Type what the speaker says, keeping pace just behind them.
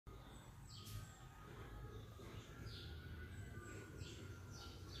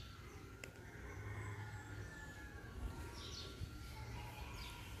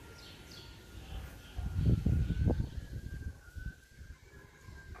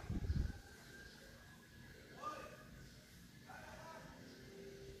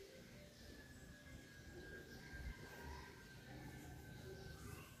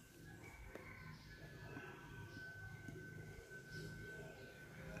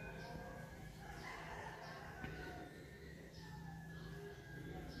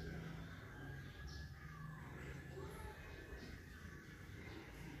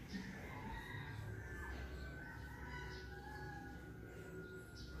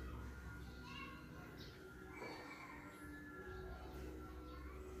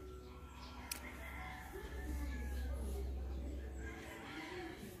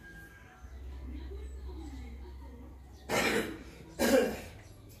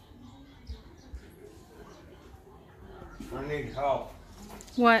I need help.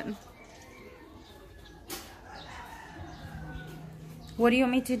 What? What do you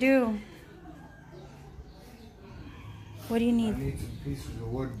want me to do? What do you need? I need some pieces of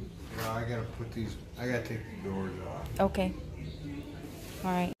wood. I gotta put these, I gotta take the doors off. Okay.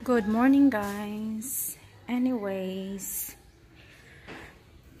 Alright. Good morning, guys. Anyways,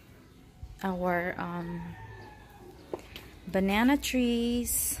 our banana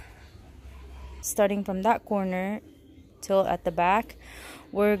trees, starting from that corner till at the back,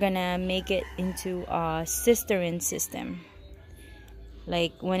 we're gonna make it into a cistern system.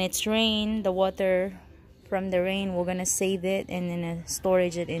 Like when it's rain, the water from the rain, we're gonna save it and then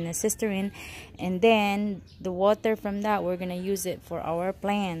storage it in a cistern, and then the water from that we're gonna use it for our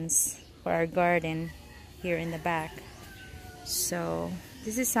plants, for our garden here in the back. So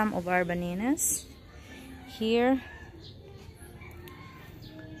this is some of our bananas here,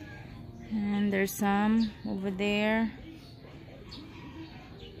 and there's some over there.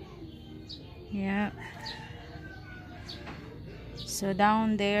 Yeah. So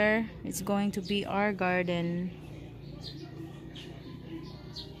down there, it's going to be our garden.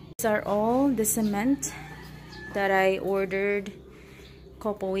 These are all the cement that I ordered a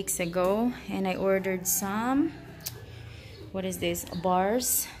couple weeks ago. And I ordered some, what is this,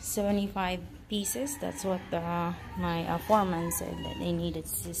 bars, 75 pieces. That's what my foreman said, that they needed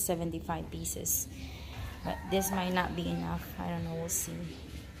 75 pieces. But this might not be enough. I don't know, we'll see.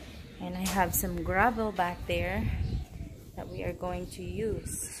 And I have some gravel back there that we are going to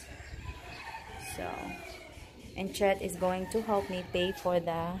use. So, and Chet is going to help me pay for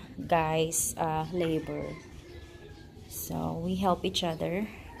the guys' labor. So we help each other.